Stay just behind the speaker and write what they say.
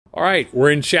All right, we're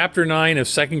in chapter 9 of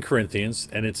 2 Corinthians,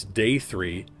 and it's day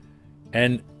 3.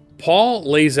 And Paul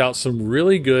lays out some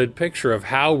really good picture of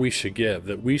how we should give,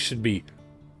 that we should be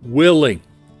willing,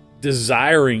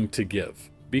 desiring to give,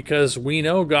 because we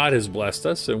know God has blessed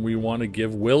us and we want to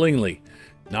give willingly,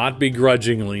 not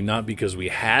begrudgingly, not because we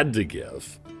had to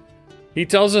give. He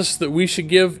tells us that we should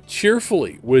give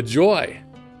cheerfully, with joy.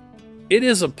 It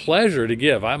is a pleasure to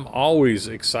give. I'm always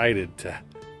excited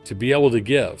to be able to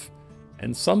give.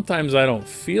 And sometimes I don't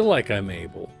feel like I'm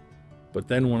able, but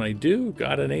then when I do,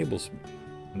 God enables me.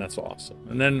 And that's awesome.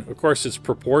 And then, of course, it's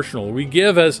proportional. We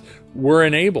give as we're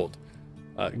enabled.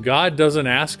 God doesn't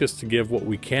ask us to give what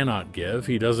we cannot give.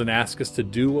 He doesn't ask us to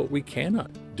do what we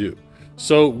cannot do.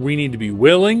 So we need to be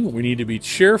willing, we need to be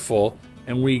cheerful,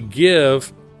 and we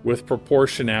give with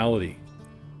proportionality.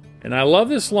 And I love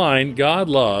this line, God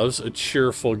loves a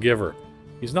cheerful giver.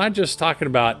 He's not just talking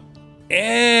about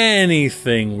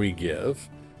anything we give,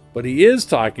 but he is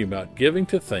talking about giving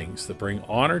to things that bring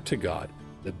honor to God,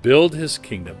 that build his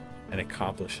kingdom and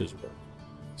accomplish his work.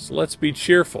 So let's be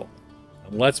cheerful,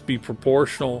 and let's be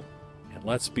proportional, and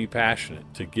let's be passionate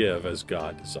to give as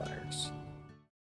God desires.